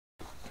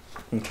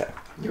Okay.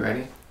 You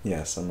ready?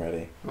 Yes, I'm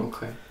ready.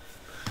 Okay.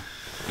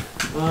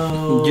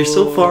 Oh, you're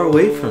so far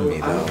away from me,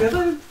 though. I'm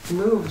gonna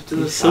move to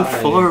the so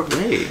side. far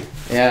away.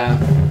 Yeah,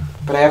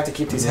 but I have to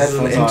keep these This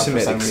headphones is an on for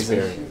intimate some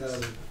experience.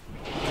 reason.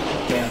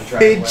 Damn,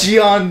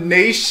 Pigeon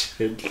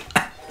Nation.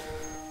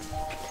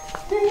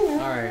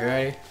 Alright,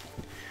 ready?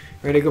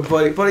 Ready, good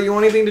buddy. Buddy, you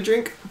want anything to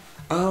drink?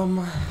 I'm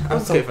Want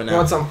okay for you now.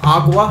 want some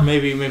agua?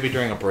 Maybe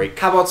during a break.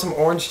 How about some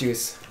orange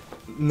juice?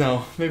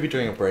 No, maybe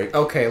during a break.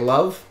 Okay,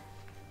 love?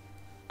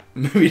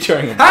 Maybe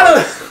during a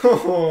break.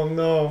 Oh,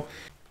 no.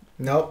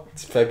 Nope.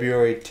 It's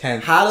February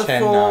 10th, Hatoful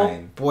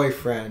 10-9.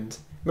 boyfriend.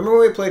 Remember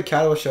when we played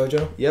Cattle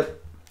Shoujo?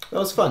 Yep. That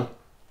was fun.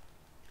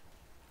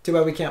 Too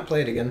bad we can't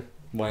play it again.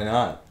 Why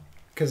not?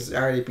 Because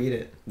I already beat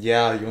it.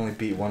 Yeah, you only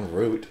beat one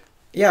route.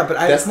 Yeah, but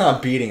That's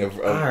not beating a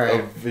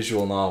Alright.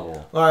 visual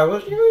novel. Alright,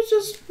 well, you know,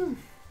 just...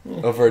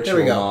 A virtual There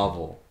we go.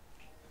 novel.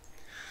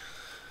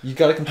 You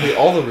gotta complete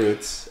all the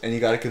routes, and you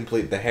gotta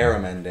complete the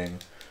harem ending.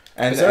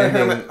 And Is there a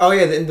ending, hermit? Oh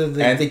yeah,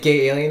 the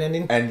gay alien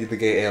ending? and the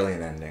gay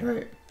alien ending.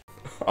 Right.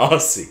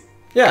 Aussie.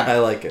 Yeah. I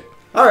like it.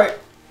 Alright.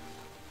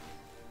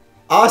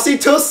 Aussie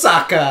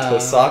Tosaka!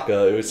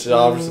 Tosaka. It should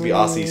obviously be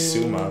Aussie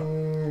Suma.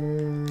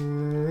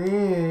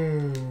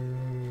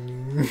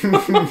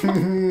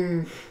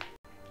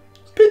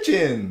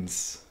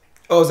 Pigeons.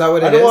 Oh, is that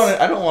what it is?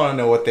 I don't want to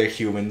know what their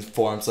human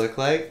forms look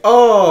like.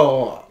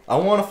 Oh! I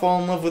want to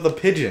fall in love with a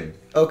pigeon.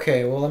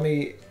 Okay, well let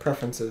me...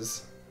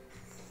 Preferences.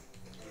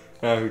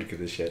 Oh, who'd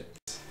give a shit?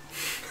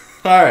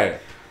 Alright.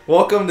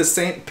 Welcome to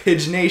St.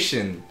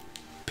 Pigeonation.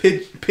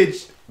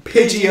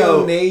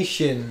 Pidgeo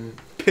Nation.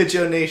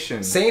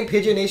 Pigeonation. St.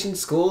 Pigeon Nation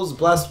Schools,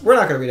 blessed. We're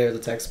not going to read out the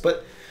text,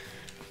 but...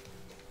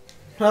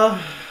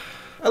 I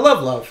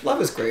love love. Love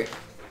is great.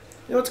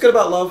 You know what's good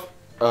about love?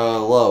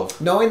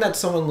 Love. Knowing that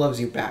someone loves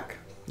you back.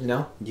 You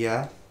know?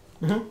 Yeah?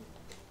 Mm-hmm.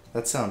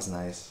 That sounds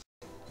nice.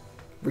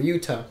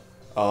 Ryuta.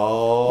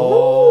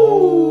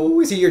 Oh. Ooh,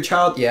 is he your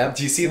child? Yeah.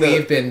 Do you see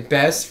We've been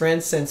best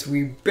friends since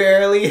we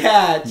barely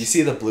hatched. You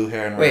see the blue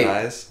hair in her Wait.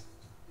 eyes?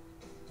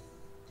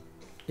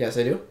 Yes,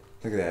 I do.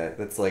 Look at that.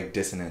 That's like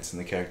dissonance in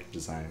the character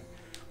design.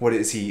 What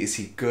is he? Is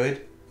he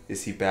good?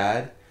 Is he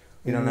bad?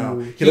 We don't know.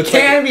 He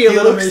can be a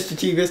little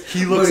mischievous.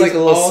 He looks like a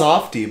little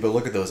softy, but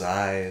look at those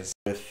eyes.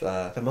 With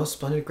the most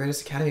splendid,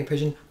 greatest academy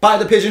pigeon. By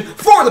the pigeon,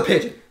 for the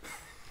pigeon.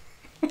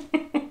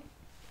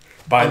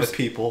 by the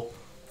people,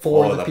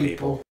 for the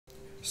people.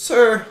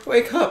 Sir,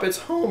 wake up! It's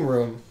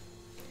homeroom.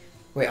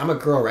 Wait, I'm a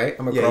girl, right?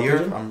 I'm a girl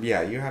pigeon.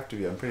 Yeah, you have to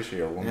be. I'm pretty sure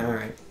you're a woman. All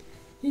right.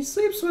 He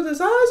sleeps with his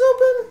eyes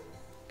open.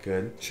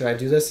 Good. Should I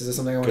do this? Is this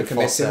something I want to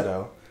commit to?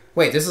 Falsetto.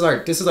 Wait, this is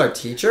our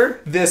teacher.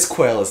 This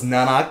quail is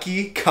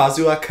Nanaki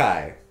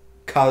Kazuakai.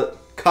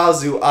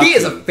 Kazuaki. He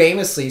is a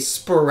famously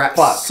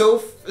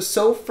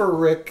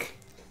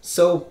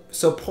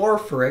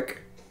porphyric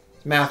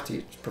math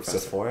teacher professor.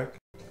 Sephoric?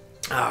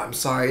 Ah, I'm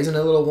sorry, isn't it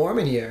a little warm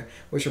in here?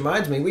 Which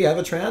reminds me, we have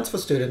a transfer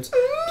student.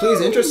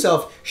 Please interest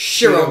yourself,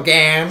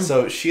 Shirogan.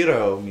 So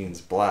Shiro means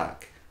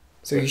black.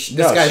 So this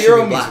guy Shiro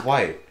should be black. means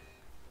white.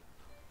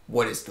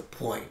 What is the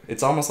point?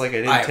 It's almost like I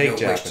didn't I take have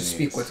no Japanese. wish to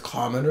speak with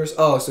commoners.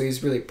 Oh, so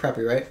he's really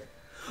preppy, right?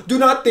 Do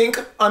not think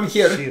I'm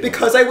here Shiro.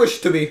 because I wish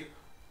to be.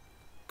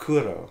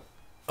 Kuro.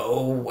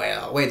 Oh,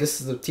 well. Wait,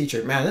 this is the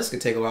teacher. Man, this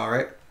could take a while,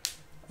 right?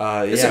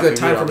 This is a good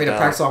time for me to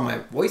practice all my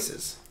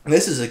voices.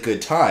 This is a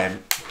good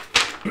time.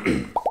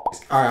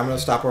 Alright, I'm going to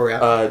stop where we're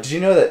at. Did you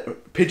know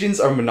that pigeons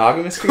are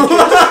monogamous creatures?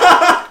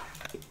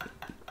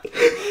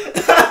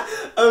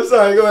 I'm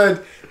sorry, go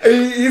ahead.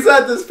 He's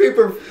had this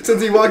paper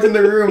since he walked in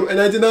the room, and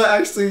I did not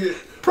actually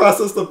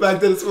process the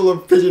fact that it's full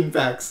of pigeon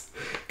facts.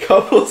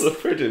 Couples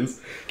of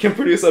pigeons can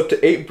produce up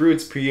to 8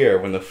 broods per year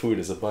when the food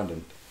is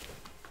abundant.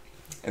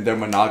 And they're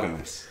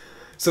monogamous.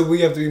 So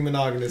we have to be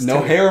monogamous.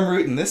 No too. harem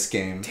root in this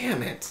game.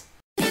 Damn it.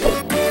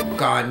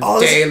 Grande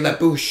la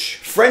bouche.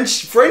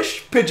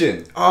 French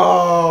pigeon.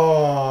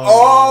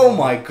 Oh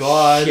my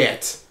god.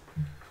 Shit.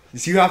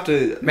 You have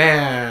to...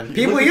 Man.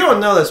 People, you don't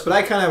know this, but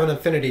I kind of have an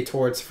affinity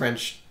towards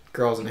French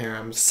girls and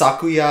harems.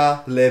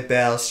 Sakuya le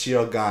bel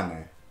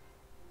shirogane.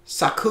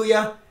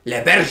 Sakuya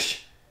le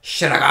berge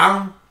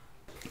shiragan.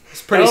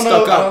 It's pretty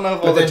stuck up. I don't know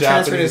if but all then the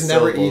transferring is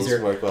never Japanese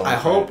easier. work well I in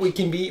hope French. we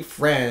can be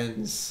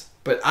friends.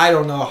 But I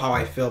don't know how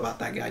I feel about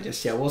that guy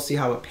just yet. We'll see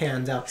how it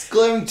pans out.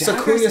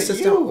 Sakuya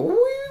sister.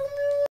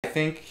 I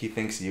think he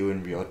thinks you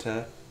and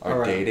Ryota are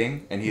Alright.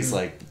 dating, and he's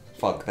like,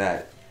 fuck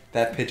that.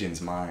 That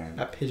pigeon's mine.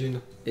 That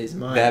pigeon is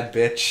mine. That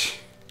bitch.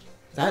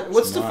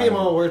 What's the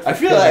female word for I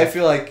pigeon?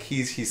 feel like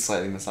he's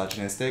slightly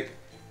misogynistic.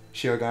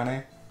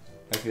 Shirogane.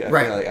 I feel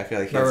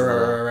like he's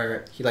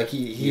right.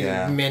 He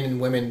Yeah. men and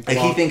women. Like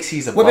he thinks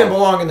he's above. Women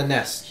belong in the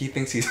nest. He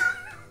thinks he's.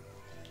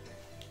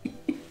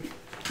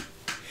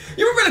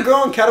 You ever been a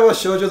girl in Cattle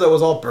Shoujo that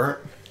was all burnt?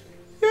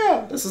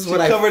 Yeah. This is She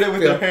what I covered it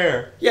with feel. her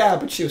hair. Yeah,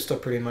 but she was still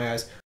pretty in my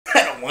eyes.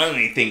 I don't want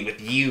anything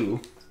with you.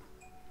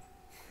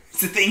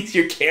 It's the things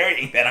you're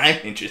carrying that I'm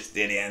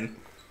interested in.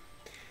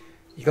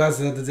 You guys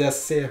had to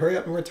just say, hurry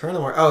up and return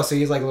them. Oh, so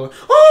he's like a little.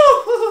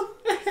 Oh,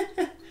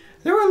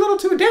 they were a little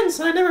too dense,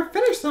 and I never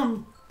finished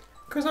them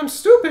because I'm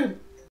stupid.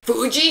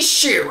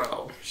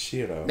 Fujishiro.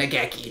 Shiro.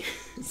 Nagaki.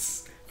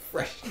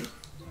 Fresh.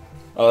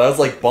 Oh, that was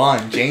like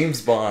Bond.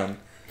 James Bond.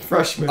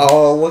 Freshman.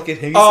 Oh, look at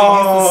him. He's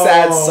the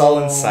sad,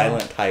 sullen,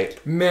 silent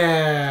type.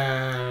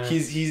 Man. He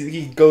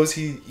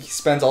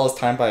spends all his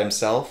time by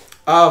himself.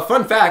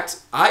 Fun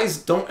fact, eyes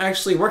don't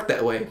actually work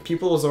that way.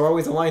 Pupils are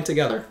always aligned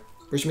together,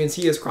 which means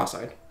he is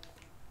cross-eyed.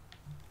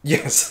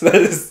 Yes, that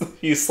is.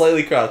 He's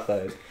slightly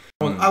cross-eyed.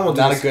 I won't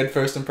Not a good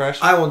first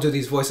impression. I won't do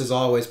these voices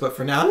always, but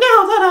for now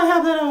that I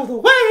have that out of the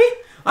way,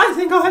 I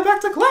think I'll head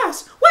back to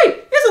class.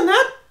 Wait, isn't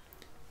that?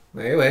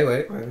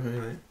 Wait.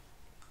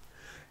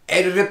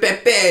 Hey,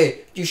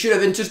 Pepe, you should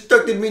have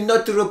instructed me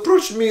not to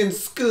reproach me in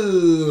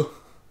school.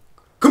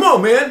 Come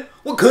on, man.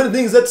 What kind of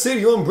things that say to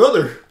your own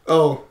brother?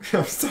 Oh,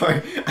 I'm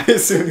sorry. I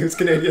assumed he was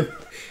Canadian.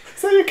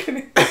 So you're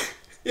Canadian?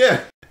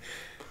 Yeah.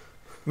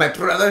 My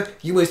brother,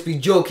 you must be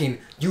joking.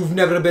 You've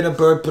never been a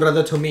bird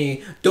brother to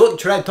me. Don't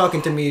try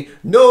talking to me.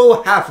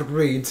 No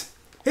half-breeds.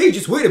 Hey,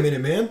 just wait a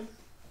minute, man.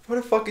 What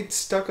a fucking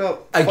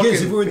stuck-up I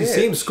guess if we're in the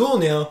same school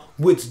now,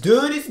 what's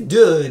done is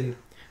done.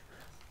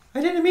 I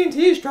didn't mean to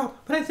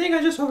eavesdrop, but I think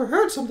I just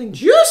overheard something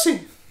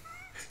juicy.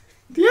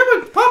 The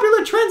ever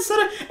popular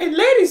trendsetter and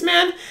ladies'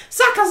 man,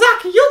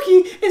 Sakazaki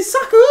Yuki, is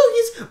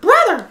Sakugi's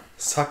brother.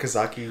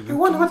 Sakazaki Yuki? I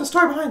wonder what the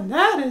story behind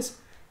that is.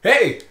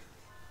 Hey!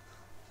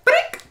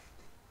 Brick!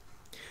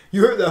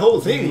 You heard that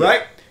whole thing,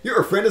 right?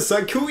 You're a friend of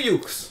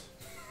Sakuyuki's.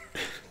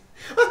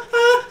 I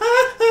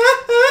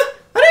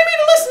didn't mean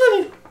to listen to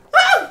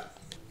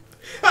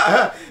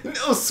you.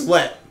 No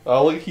sweat.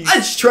 Oh, I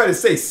just try to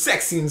say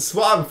sexy and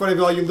suave in front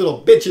of all you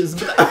little bitches,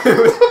 but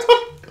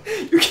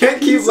you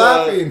can't keep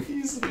laughing.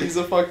 He's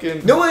a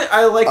fucking. No one.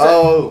 I like that.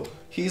 Oh,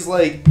 he's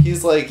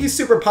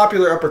super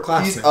popular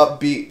upperclassman. He's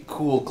upbeat,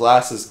 cool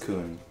glasses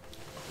kun.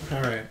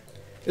 All right,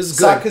 this is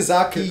good.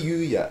 Sakazaki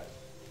Yuya,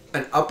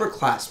 an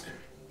upperclassman.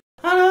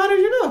 How did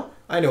you know?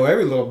 I know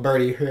every little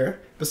birdie here.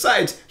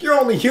 Besides, you're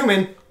only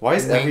human. Why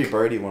is Wink. every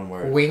birdie one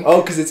word? Wink.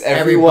 Oh, because it's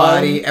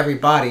everyone.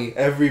 Everybody.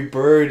 Every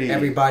birdie.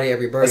 Everybody.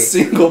 A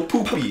single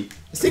poopy.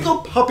 A single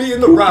puppy in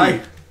the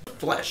rye.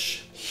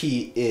 Flesh.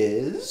 He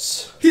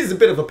is. He's a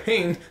bit of a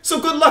pain, so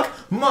good luck,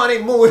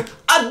 money mood.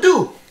 I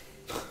do.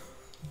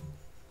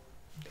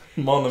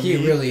 He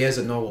really is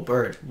a noble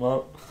bird.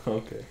 Well,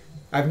 okay.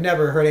 I've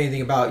never heard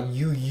anything about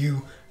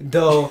you,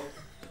 though.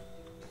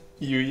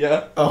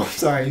 Yuya? Oh,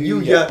 sorry,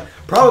 Yuya.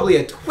 Probably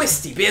a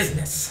twisty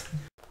business.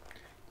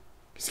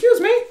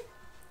 Excuse me?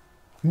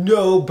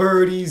 No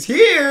birdies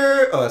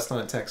here. Oh, that's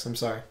not a text. I'm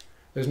sorry.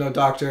 There's no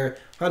doctor.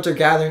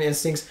 Hunter-gathering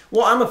instincts.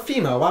 Well, I'm a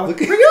female. Why would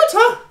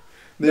Ryuta?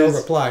 No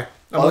reply.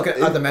 I'm looking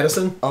at the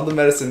medicine. On the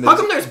medicine. How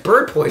come there's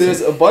bird poison? There's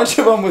a bunch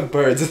of them with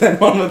birds and then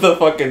one with a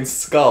fucking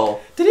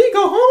skull. Did he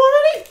go home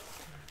already?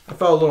 I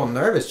felt a little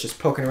nervous just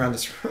poking around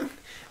this room.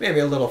 Made me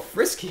a little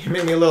frisky. It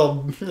made me a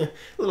little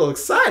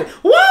excited.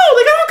 Whoa!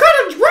 They got all kind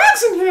of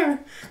drugs in here.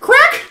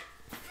 Crack.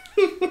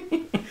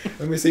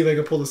 Let me see if I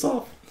can pull this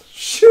off.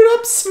 Shoot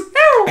up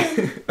smell.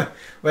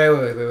 Wait.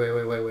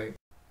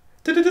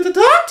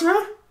 Doctor?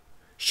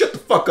 Shut the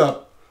fuck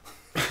up.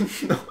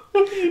 No,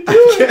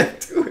 I can't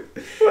do it.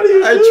 What are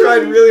you doing? I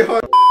tried really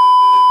hard.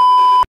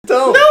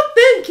 Don't. No,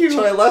 thank you.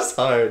 Try less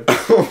hard.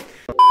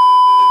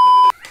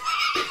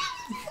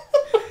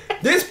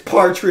 This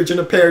partridge in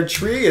a pear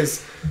tree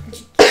is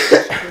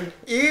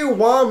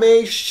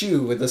Iwame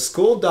Shu with the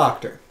school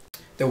doctor.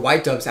 The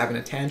white dove's having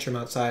a tantrum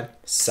outside.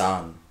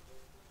 Son.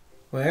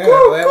 Wait.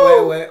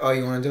 Oh,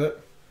 you want to do it?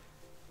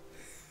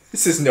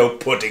 This is no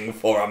pudding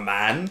for a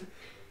man.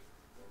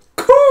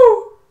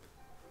 Coo!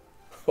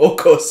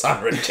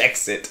 Oko-san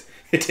rejects it.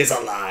 It is a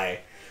lie.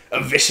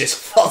 A vicious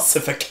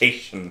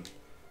falsification.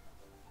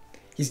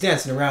 He's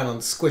dancing around on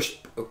the squished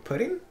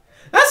pudding?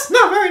 That's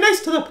not very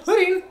nice to the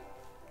pudding.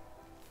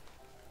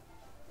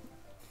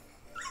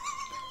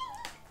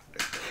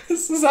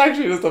 This is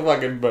actually just a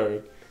fucking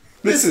bird.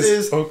 This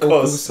is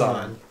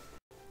Oko-san.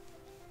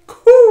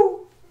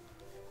 Coo!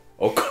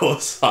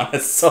 Oko-san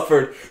has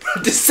suffered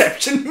a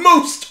deception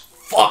most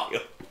vile.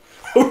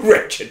 A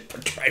wretched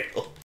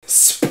betrayal.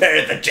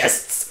 Spare the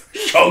jests,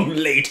 young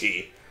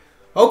lady.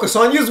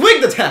 Oko-san used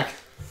winged attack.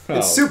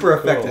 It's super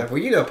effective. Cool.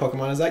 Well, you know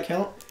Pokemon. Does that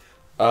count?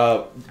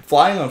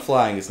 Flying on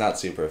flying is not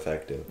super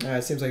effective.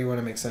 It seems like you want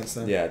to make sense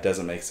then. Yeah, it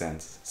doesn't make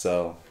sense.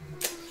 So,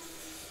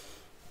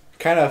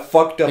 kind of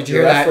fucked up. Did you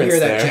hear that?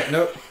 Jet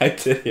note? I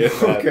did hear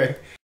that. Okay.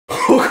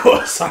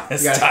 Oko-san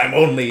has time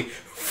only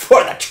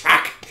for the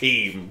track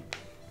team.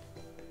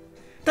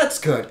 That's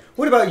good.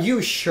 What about you,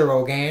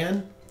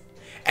 Shirogan?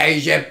 A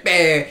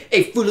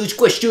foolish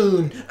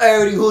question. I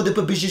already hold up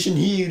a position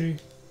here.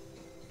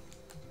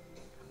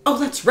 Oh,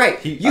 that's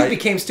right. You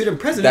became student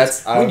president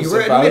when you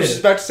were admitted. I was just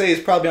about to say he's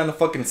probably on the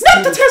fucking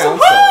student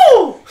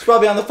council. He's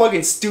probably on the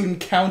fucking student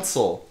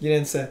council. You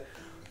didn't say.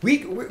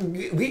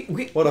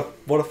 What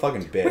a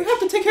fucking bitch. We have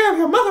to take care of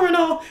your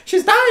mother-in-law.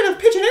 She's dying of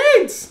pigeon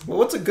AIDS. Well,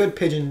 what's a good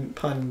pigeon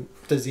pun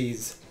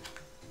disease?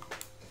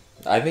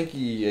 I think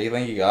you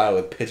got it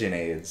with pigeon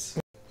AIDS.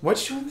 Why'd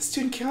you join the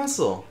student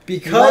council?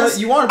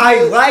 Because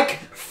I like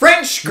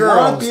French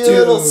girls,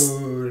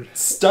 dude.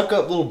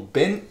 Stuck-up little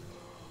bin.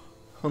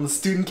 on the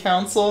student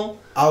council.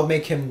 I'll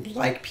make him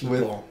like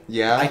people.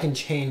 Yeah? I can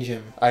change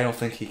him. I don't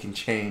think he can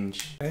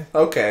change. Okay.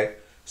 Okay.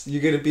 So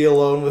you're gonna be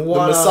alone with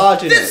the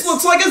misogynist. This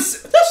looks like a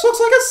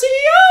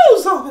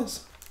CEO's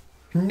office.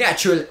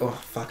 Naturally. Oh,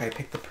 fuck, I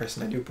picked the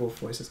person. I do both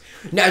voices.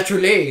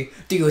 Naturally,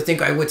 do you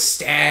think I would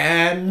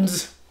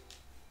stand?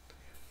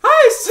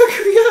 Hi,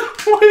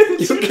 Sakuya. Why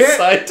did you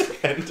decide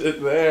to end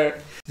it there?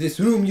 This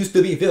room used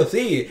to be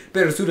filthy.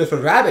 Better suited for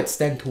rabbits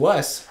than to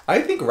us.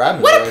 I think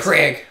rabbits. What a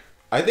prig!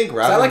 I think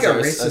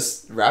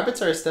rabbits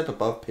rabbits are a step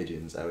above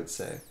pigeons, I would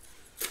say.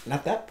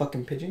 Not that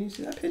fucking pigeon. You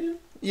see that pigeon?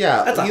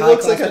 Yeah, that's he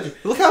looks like a.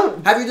 Look how.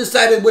 Have you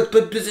decided what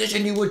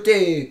position you would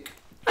take?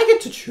 I get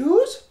to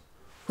choose.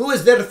 Who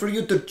is there for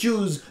you to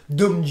choose,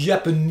 dumb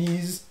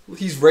Japanese?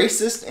 He's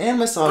racist and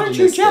misogynistic. Aren't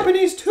you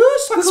Japanese too,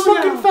 Sakuya? He's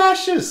fucking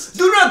fascist.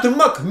 Do not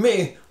mock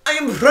me. I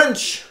am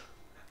French.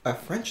 A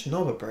French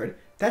Nova bird?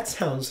 That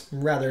sounds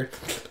rather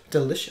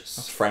delicious.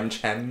 A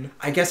French hen.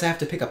 I guess I have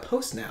to pick a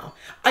post now.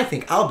 I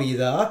think I'll be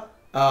the...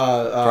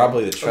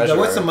 probably the treasurer.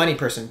 What's the money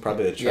person?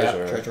 Probably the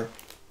treasurer. Yeah, treasurer.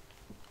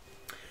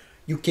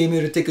 You came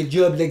here to take a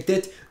job like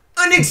that?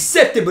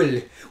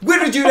 Unacceptable!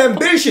 Where is your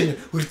ambition?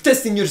 We're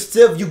testing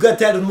yourself. You got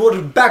to have more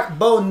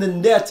backbone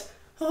than that.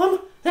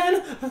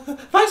 Then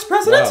Vice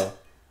President? Wow.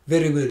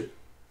 Very well.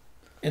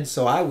 And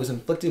so I was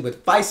inflicted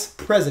with Vice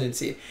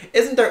Presidency.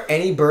 Isn't there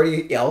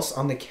anybody else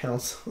on the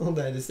council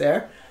that is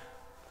there?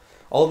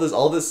 All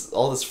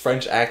this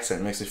French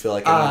accent makes me feel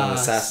like I'm in an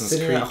Assassin's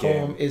Creed sitting at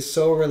home is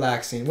so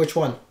relaxing. Which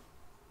one?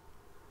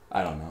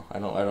 I don't know. I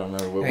don't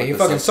remember what. Hey, you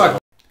fucking suck.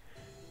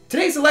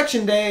 Today's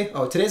election day.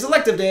 Oh, today's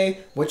elective day.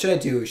 What should I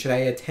do? Should I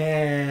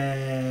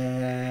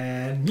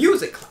attend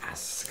music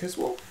class? Because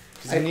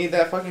I need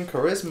that fucking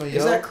charisma, yo.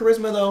 Is that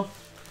charisma though?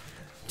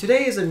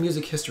 Today is a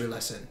music history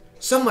lesson.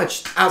 So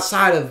much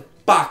outside of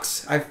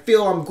box. I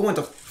feel I'm going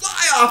to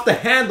fly off the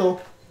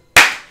handle.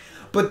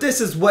 But this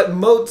is what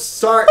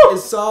Mozart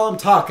is all I'm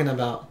talking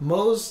about.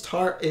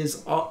 Mozart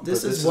is all.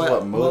 This is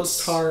what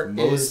Mozart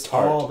is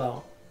all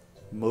about.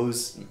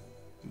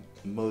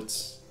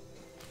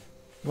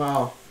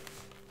 Wow.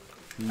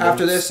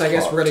 After this, I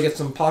guess we're gonna get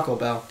some Paco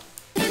Bell.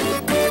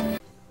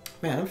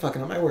 Man, I'm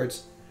fucking up my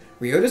words.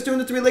 Ryota's doing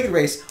the three-legged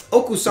race,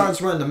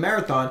 Oku-san's running the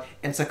marathon,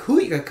 and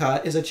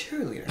Sakuyaka is a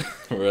cheerleader.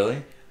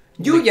 Really?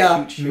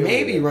 Yuya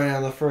may be running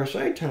on the first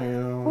right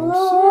time.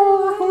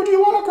 Who do you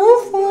want to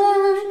go for?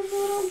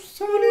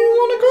 Who do you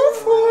want to go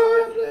for?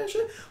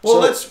 Well,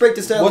 let's break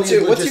this down. What's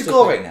your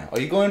goal right now? Are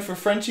you going for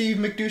Frenchie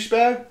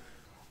McDouchebag?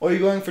 Or are you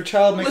going for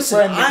Child McFriend?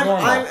 Listen,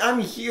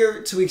 I'm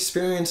here to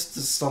experience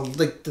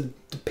the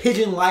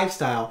pigeon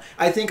lifestyle.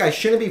 I think I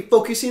shouldn't be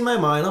focusing my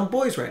mind on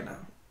boys right now.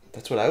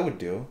 That's what I would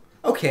do.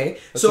 Okay,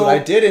 That's what I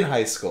did in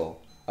high school.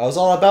 I was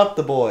all about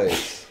the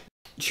boys.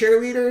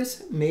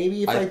 Cheerleaders,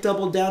 maybe if I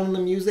double down on the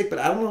music, but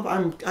I don't know if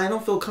I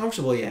don't feel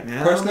comfortable yet,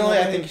 man. Personally,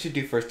 I think you should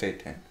do First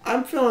Aid 10.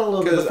 I'm feeling a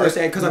little bit of First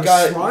Aid because I'm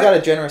smart. You got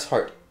a generous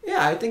heart.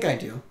 Yeah, I think I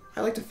do.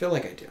 I like to feel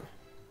like I do.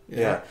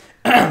 Yeah.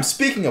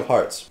 Speaking of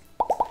hearts.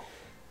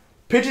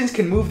 Pigeons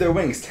can move their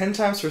wings 10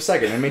 times per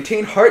second and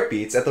maintain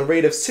heartbeats at the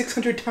rate of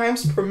 600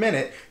 times per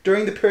minute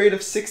during the period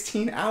of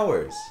 16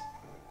 hours.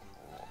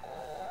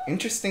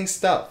 Interesting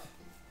stuff.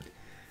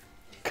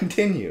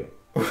 Continue.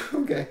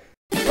 Okay.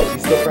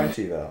 He's still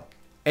Frenchy though.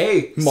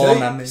 Hey,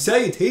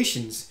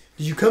 salutations.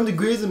 Did you come to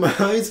graze in my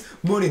eyes,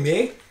 morning,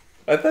 eh?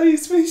 I thought he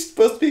was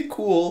supposed to be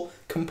cool,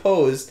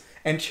 composed,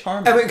 and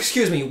charming.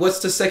 Excuse me, what's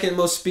the second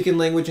most spoken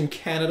language in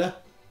Canada?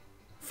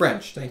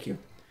 French, thank you.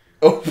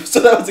 Oh, so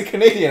that was a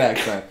Canadian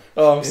accent.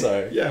 Oh, I'm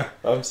sorry. Yeah.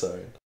 I'm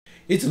sorry.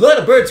 It's a lot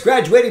of birds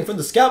graduating from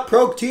the Scout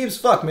Pro teams.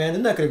 Fuck, man,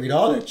 they're not gonna read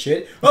all that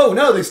shit. Oh,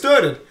 no, they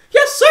started.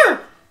 Yes,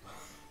 sir!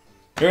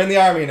 You're in the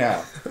army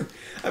now.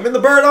 I'm in the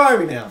bird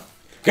army now.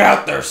 Get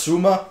out there,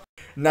 Suma.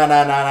 Na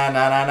na na na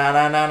na na na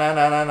na na na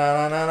na na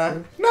na na na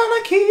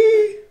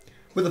Nanaki.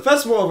 With the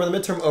festival over, the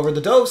midterm over,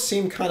 the dough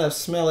seemed kind of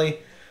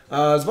smelly.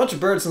 There's a bunch of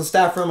birds in the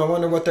staff room. I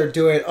wonder what they're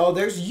doing. Oh,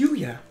 there's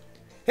Yuya.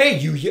 Hey,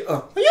 Yuya.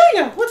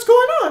 Yuya, what's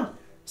going on?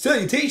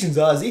 Salutations,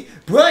 Ozzy.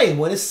 Brian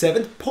won his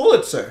 7th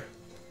Pulitzer.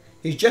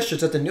 He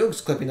gestures at the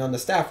news clipping on the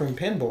staff room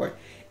pinboard.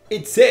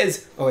 It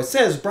says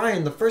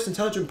Brian, the first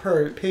intelligent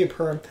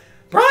paper.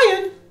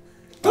 Brian!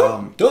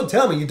 Don't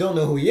tell me you don't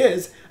know who he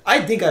is.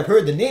 I think I've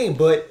heard the name,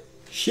 but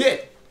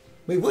shit.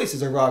 My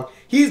voices are wrong.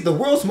 He's the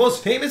world's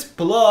most famous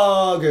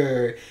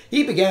blogger.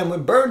 He began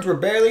when birds were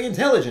barely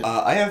intelligent.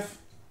 I have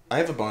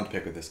a bone to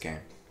pick with this game.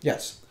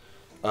 Yes.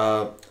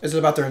 Is it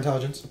about their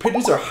intelligence?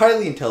 Pigeons are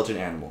highly intelligent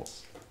animals.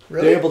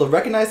 Really? They're able to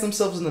recognize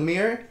themselves in the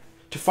mirror,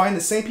 to find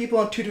the same people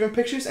on 2 different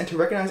pictures, and to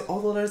recognize all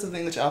the letters of the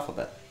English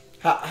alphabet.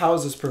 How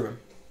is this proven?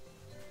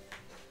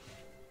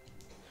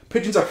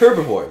 Pigeons are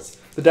herbivores.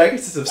 The diet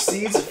consists of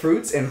seeds,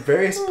 fruits, and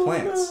various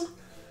plants.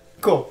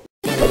 Cool.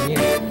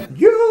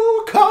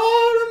 You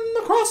caught in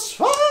the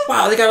crossfire.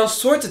 Wow, they got all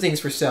sorts of things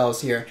for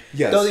sales here.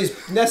 Yes. Though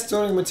these nest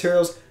building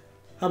materials.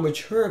 How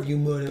mature have you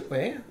moved it?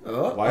 Wait.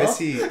 Why is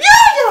he?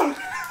 Yeah!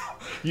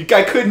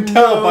 I couldn't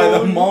tell by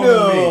the moment.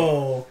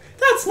 No,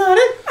 that's not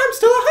it. I'm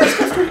still a high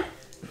school student.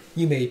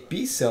 You may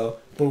be so,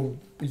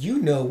 but You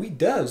know, we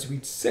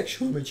reach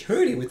sexual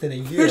maturity within a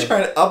year. You're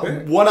trying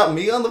to one-up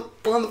me on the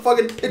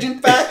fucking pigeon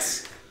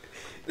facts?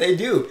 They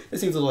do. It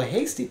seems a little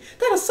hasty.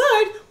 That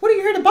aside, what are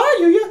you here to buy,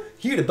 Yuya?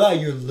 Here to buy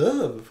your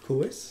love, of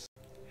course.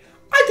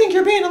 I think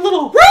you're being a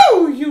little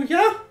rude,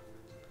 Yuya.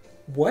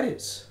 What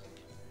is?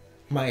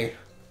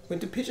 When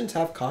do pigeons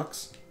have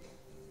cocks?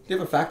 Do you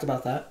have a fact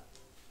about that?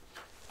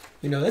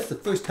 You know, that's the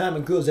first time a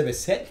girl's ever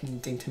said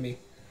anything to me.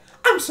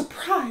 I'm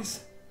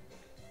surprised.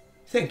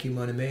 Thank you,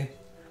 mon ami.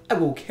 I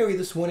will carry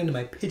this one into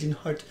my pigeon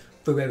heart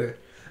forever.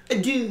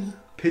 Adieu.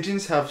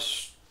 Pigeons have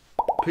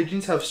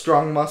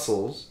strong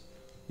muscles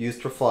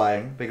used for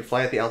flying. They can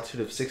fly at the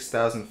altitude of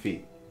 6,000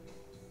 feet.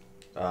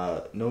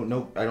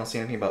 No, I don't see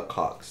anything about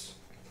cocks.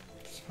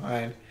 It's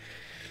fine.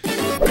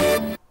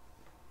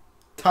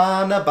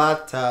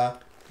 Tanabata.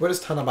 What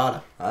is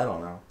Tanabata? I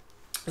don't know.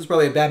 There's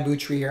probably a bamboo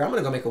tree here. I'm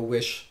gonna go make a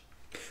wish.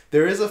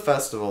 There is a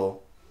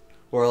festival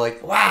where,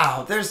 like...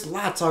 Wow, there's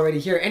lots already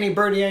here. Any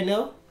birdie I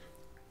know?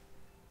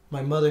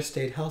 My mother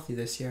stayed healthy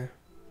this year.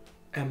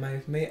 And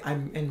made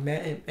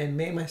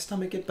my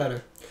stomach get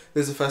better.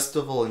 There's a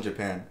festival in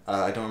Japan.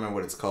 I don't remember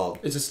what it's called.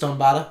 Is it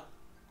Stonebata?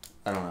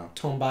 I don't know.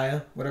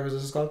 Tonbaya? Whatever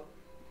this is called?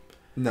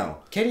 No.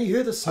 Can you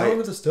hear the song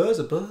of the stars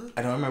above?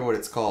 I don't remember what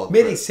it's called.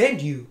 May they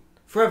send you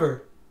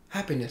forever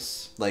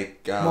happiness.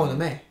 Like, Mon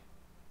ami.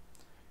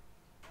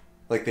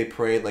 Like they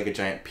parade like a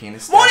giant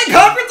penis statue. Morning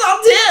conference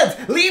on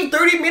 10th! Leave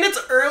 30 minutes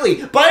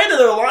early! Buy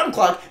another alarm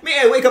clock! May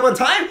I wake up on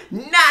time?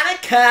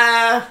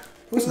 Nanaka!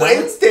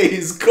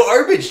 Wednesday's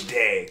garbage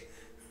day!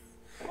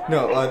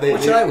 No,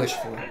 what should I wish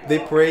for? They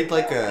parade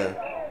like a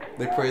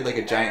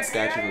giant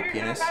statue of a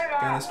penis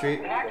down the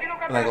street.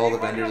 And like all the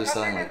vendors are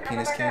selling like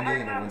penis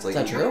candy and everyone's like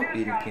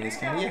eating penis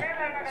candy.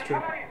 Yeah, it's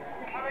true.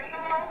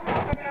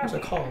 What's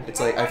it called? It's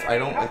like I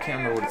can't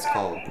remember what it's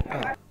called.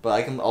 Oh.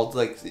 But I'll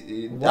like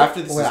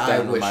after this is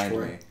done, remind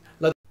me.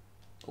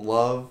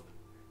 Love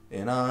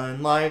in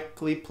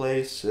unlikely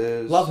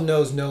places. Love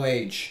knows no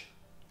age,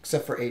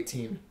 except for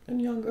 18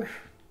 and younger.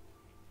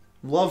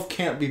 Love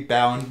can't be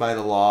bound by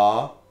the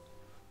law.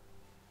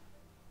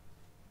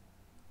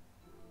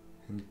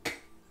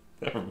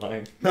 Never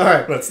mind. All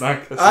right, that's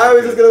not. I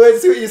was just gonna wait to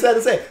see what you had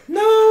to say.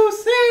 No,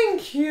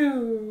 thank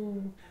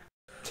you.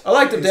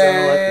 Elective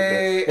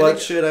day. What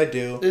should I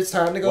do? It's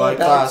time to go what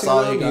back class to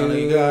are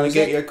you gonna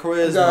get your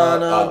charisma?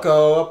 Gonna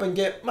go up and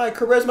get my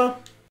charisma.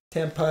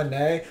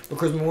 Tampane. My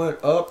charisma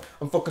went up.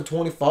 I'm fucking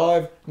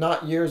 25,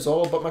 not years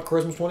old, but my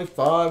charisma's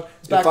 25.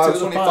 It's back if I to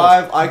was the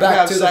 25, I could back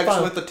have to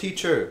sex with the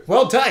teacher.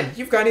 Well done.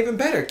 You've gotten even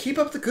better. Keep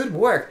up the good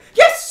work.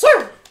 Yes,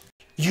 sir.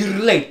 You're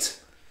late.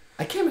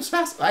 I came as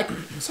fast.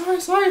 Sorry.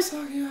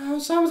 I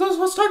was supposed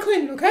to start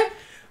cleaning. Okay.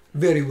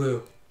 Very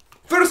well.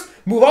 First,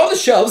 move all the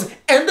shelves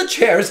and the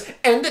chairs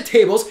and the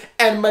tables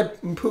and my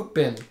poop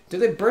bin. Do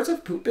they birds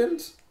have poop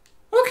bins?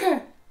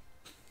 Okay.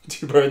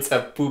 Do birds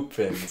have poop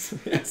bins?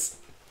 Yes.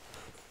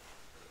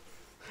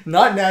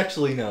 Not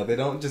naturally, no. They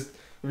don't just...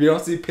 We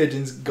don't see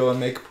pigeons go and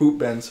make poop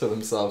bins for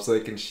themselves so they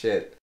can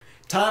shit.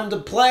 Time to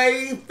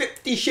play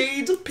 50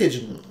 Shades of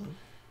Pigeon.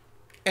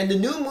 And the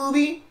new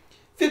movie,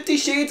 50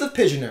 Shades of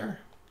Pigeoner.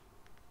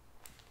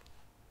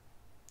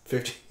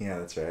 50... Yeah,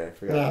 that's right. I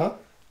forgot. Uh-huh.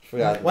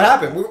 Forgot. What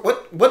happened?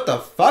 What the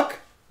fuck?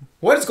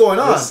 What is going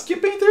on? We're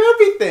skipping through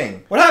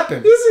everything. What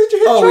happened? This is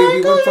your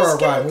we went for a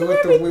run.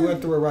 We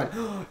went through a run.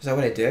 Is that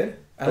what I did?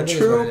 A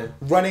true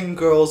running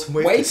girl's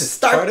way to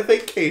start a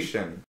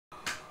vacation.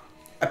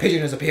 A pigeon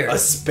has appeared. A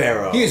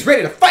sparrow. He is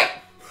ready to fight.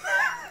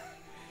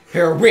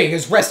 Her ring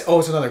is rest. Oh,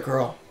 it's another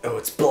girl. Oh,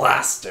 it's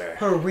Blaster.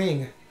 Her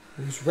ring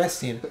is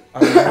resting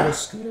on a little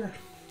scooter.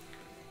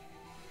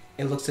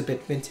 It looks a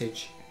bit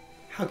vintage.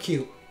 How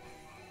cute.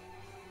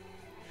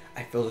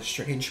 I feel a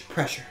strange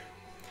pressure.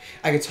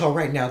 I can tell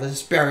right now that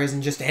this sparrow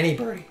isn't just any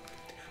birdie.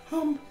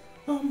 I'm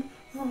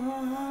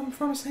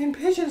from St.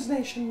 Pigeon's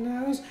Nation.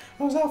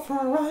 I was out for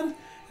a run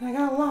and I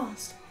got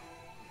lost.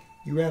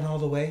 You ran all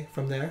the way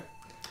from there?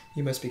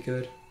 You must be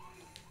good.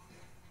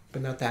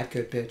 But not that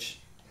good, bitch.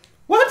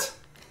 What?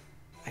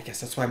 I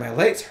guess that's why my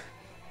legs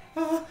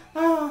hurt.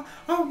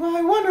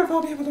 I wonder if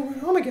I'll be able to run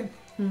home again.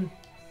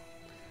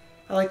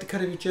 I like the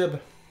cut of your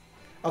jib.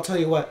 I'll tell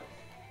you what.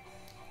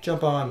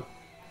 Jump on.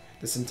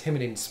 This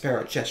intimidating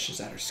sparrow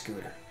gestures at her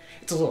scooter.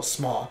 It's a little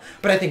small,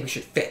 but I think we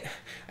should fit.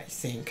 I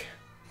think.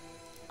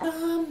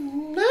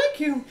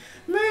 Thank you.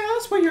 May I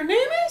ask what your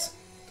name is?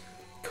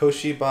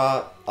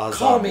 Koshiba Azami.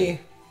 Call me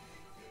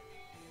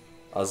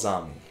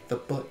Azami. the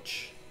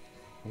Butch.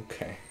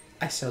 Okay.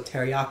 I sell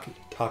teriyaki.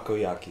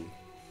 Takoyaki.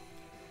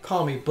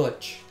 Call me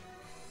Butch.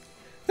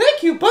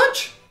 Thank you,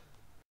 Butch.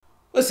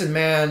 Listen,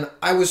 man,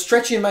 I was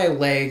stretching my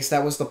legs.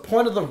 That was the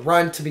point of the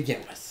run to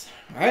begin with.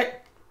 Alright?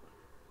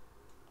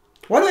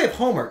 Why do I have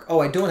homework? Oh,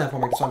 I don't have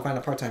homework, so I'm finding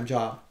a part-time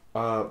job.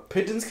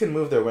 Pigeons can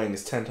move their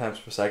wings 10 times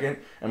per second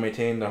and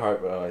maintain their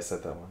heart... Oh, I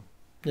said that one.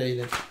 Yeah, you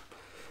did.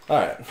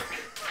 Alright.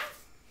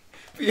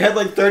 You had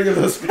like 30 of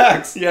those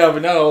facts. Yeah,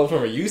 but not all of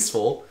them are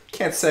useful.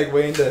 Can't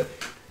segue into...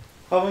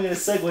 How am I going to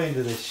segue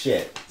into this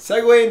shit?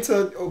 Segue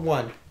into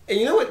one. And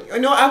you know what? I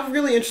know I'm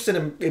really interested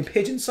in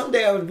pigeons.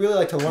 Someday I would really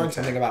like to learn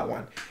something about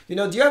one. You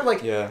know, do you have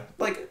like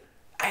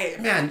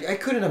I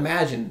couldn't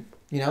imagine.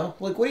 You know,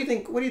 like what do you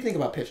think? What do you think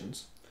about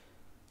pigeons?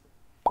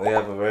 They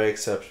have a very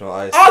exceptional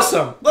eyesight.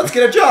 Awesome! Let's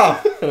get a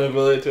job! An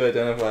ability to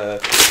identify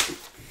that.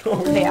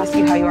 They ask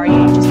you how you are,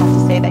 you just have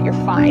to say that you're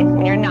fine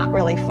when you're not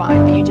really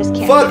fine, but you just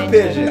can't Fuck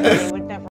get into it. pigeons!